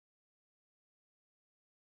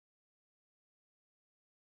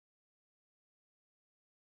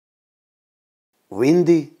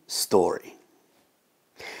Windy story.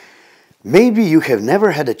 Maybe you have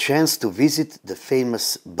never had a chance to visit the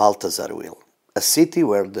famous Balthazar wheel, a city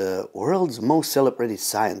where the world's most celebrated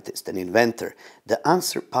scientist and inventor, the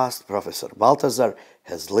unsurpassed Professor Balthazar,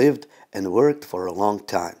 has lived and worked for a long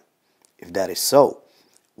time. If that is so,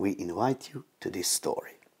 we invite you to this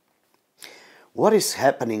story. What is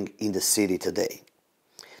happening in the city today?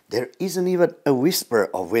 There isn't even a whisper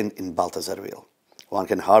of wind in Balthazar wheel. One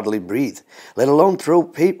can hardly breathe, let alone throw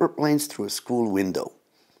paper planes through a school window.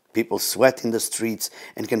 People sweat in the streets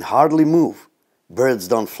and can hardly move. Birds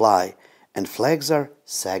don't fly, and flags are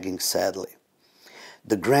sagging sadly.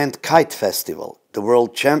 The Grand Kite Festival, the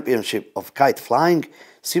World Championship of Kite Flying,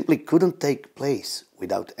 simply couldn't take place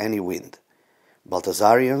without any wind.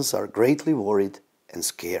 Balthazarians are greatly worried and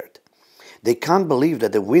scared. They can't believe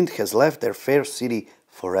that the wind has left their fair city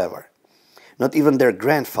forever. Not even their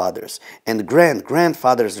grandfathers and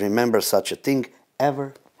grandfathers remember such a thing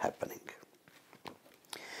ever happening.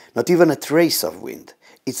 Not even a trace of wind.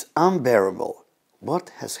 It's unbearable.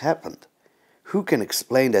 What has happened? Who can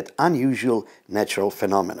explain that unusual natural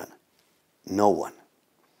phenomenon? No one.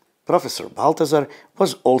 Professor Balthazar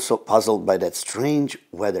was also puzzled by that strange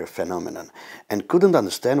weather phenomenon and couldn't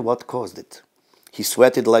understand what caused it. He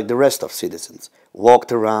sweated like the rest of citizens,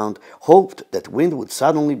 walked around, hoped that wind would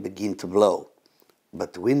suddenly begin to blow.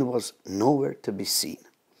 But wind was nowhere to be seen.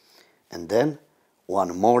 And then,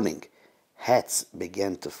 one morning, hats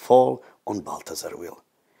began to fall on Balthazar wheel.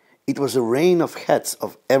 It was a rain of hats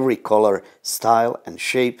of every color, style, and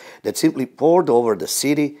shape that simply poured over the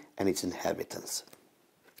city and its inhabitants.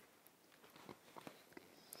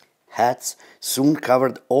 Hats soon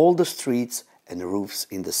covered all the streets and roofs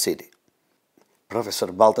in the city. Professor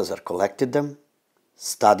Balthazar collected them,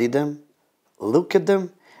 studied them, looked at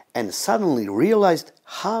them, and suddenly realized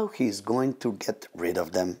how he is going to get rid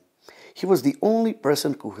of them. He was the only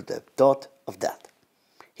person who would have thought of that.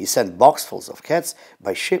 He sent boxfuls of hats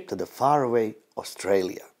by ship to the faraway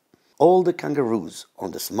Australia. All the kangaroos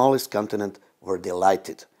on the smallest continent were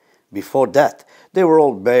delighted. Before that, they were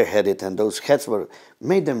all bareheaded and those hats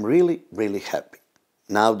made them really, really happy.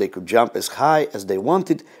 Now they could jump as high as they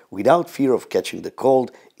wanted without fear of catching the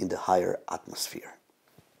cold in the higher atmosphere.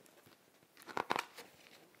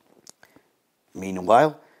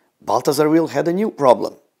 Meanwhile, Balthazar wheel had a new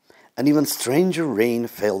problem. An even stranger rain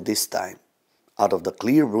fell this time. Out of the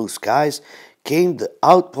clear blue skies came the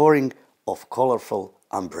outpouring of colorful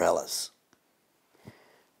umbrellas.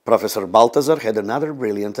 Professor Balthazar had another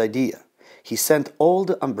brilliant idea. He sent all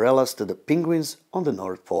the umbrellas to the penguins on the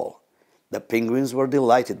North Pole. The penguins were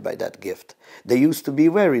delighted by that gift. They used to be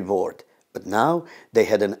very bored, but now they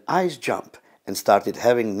had an ice jump and started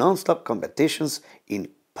having non-stop competitions in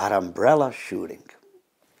parumbrella shooting.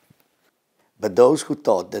 But those who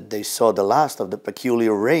thought that they saw the last of the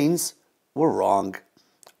peculiar rains were wrong.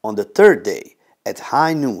 On the third day, at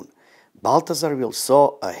high noon, Balthazar wheel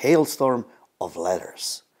saw a hailstorm of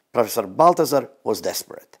letters. Professor Balthazar was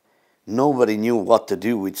desperate. Nobody knew what to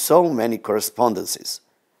do with so many correspondences.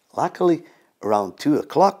 Luckily, around 2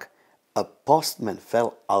 o'clock, a postman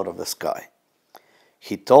fell out of the sky.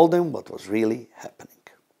 He told them what was really happening.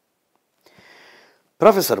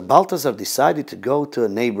 Professor Balthazar decided to go to a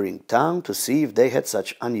neighboring town to see if they had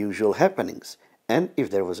such unusual happenings and if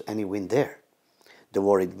there was any wind there. The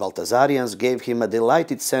worried Balthazarians gave him a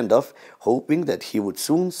delighted send-off, hoping that he would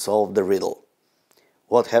soon solve the riddle.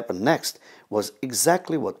 What happened next was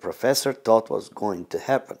exactly what Professor thought was going to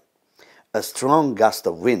happen. A strong gust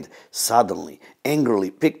of wind suddenly, angrily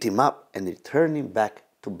picked him up and returned him back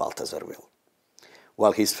to Balthazar wheel.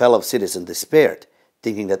 While his fellow citizens despaired,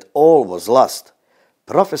 thinking that all was lost,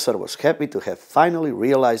 Professor was happy to have finally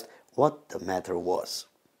realized what the matter was.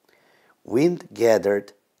 Wind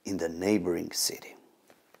gathered in the neighboring city.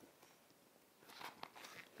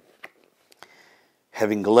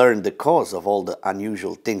 Having learned the cause of all the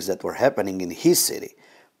unusual things that were happening in his city,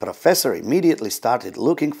 Professor immediately started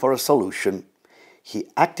looking for a solution. He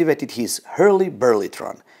activated his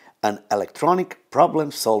Hurly-Burlytron, an electronic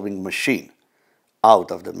problem-solving machine. Out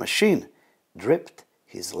of the machine dripped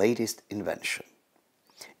his latest invention.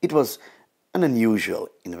 It was an unusual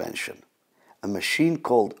invention, a machine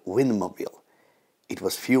called Windmobile. It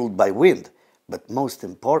was fueled by wind, but most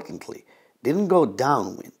importantly, didn't go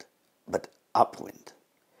downwind, but upwind.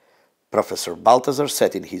 Professor Balthazar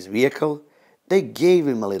sat in his vehicle, they gave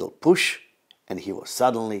him a little push, and he was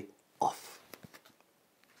suddenly off.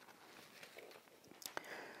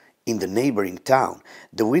 In the neighboring town,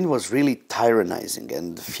 the wind was really tyrannizing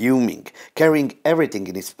and fuming, carrying everything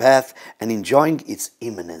in its path and enjoying its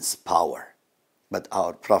immense power. But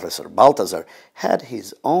our Professor Balthazar had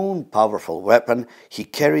his own powerful weapon he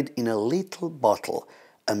carried in a little bottle,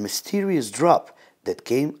 a mysterious drop that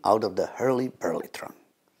came out of the hurly-burly-tron.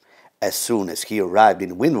 As soon as he arrived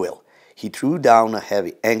in Windwell, he threw down a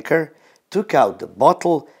heavy anchor, took out the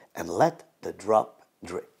bottle, and let the drop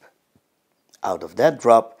drip. Out of that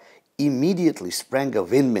drop immediately sprang a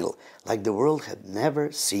windmill like the world had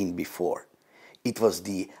never seen before. It was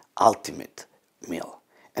the ultimate mill,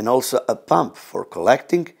 and also a pump for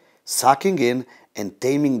collecting, sucking in, and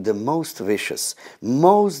taming the most vicious,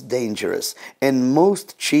 most dangerous, and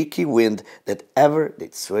most cheeky wind that ever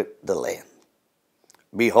did sweep the land.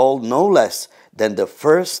 Behold no less than the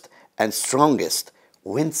first and strongest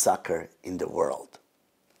windsucker in the world.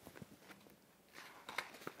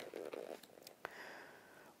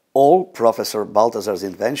 All Professor Balthazar's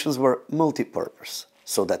inventions were multi-purpose,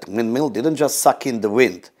 so that windmill didn't just suck in the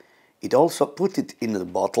wind, it also put it in the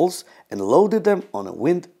bottles and loaded them on a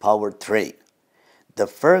wind-powered train. The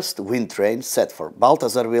first wind train set for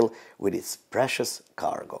Balthazarville with its precious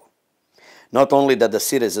cargo. Not only that the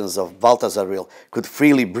citizens of Balthazarville could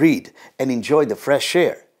freely breathe and enjoy the fresh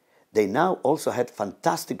air, they now also had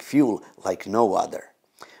fantastic fuel like no other.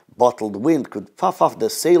 Bottled wind could puff off the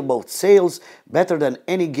sailboat's sails better than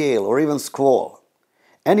any gale or even squall.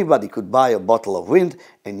 Anybody could buy a bottle of wind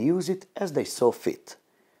and use it as they saw fit.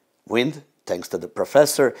 Wind, thanks to the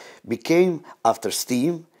professor, became, after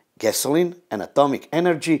steam, gasoline, and atomic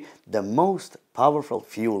energy, the most powerful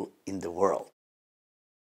fuel in the world.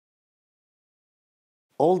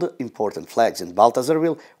 All the important flags in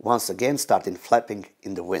Balthazarville once again started flapping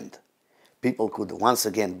in the wind. People could once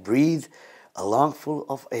again breathe a lungful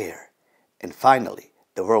of air. And finally,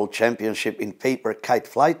 the World Championship in paper kite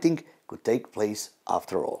flying could take place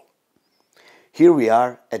after all. Here we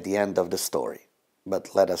are at the end of the story.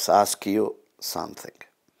 But let us ask you something.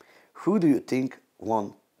 Who do you think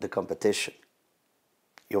won the competition?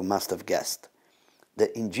 You must have guessed.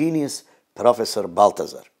 The ingenious Professor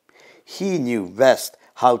Balthazar. He knew best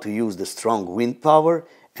how to use the strong wind power,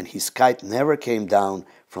 and his kite never came down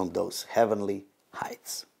from those heavenly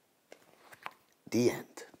heights. The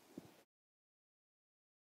end.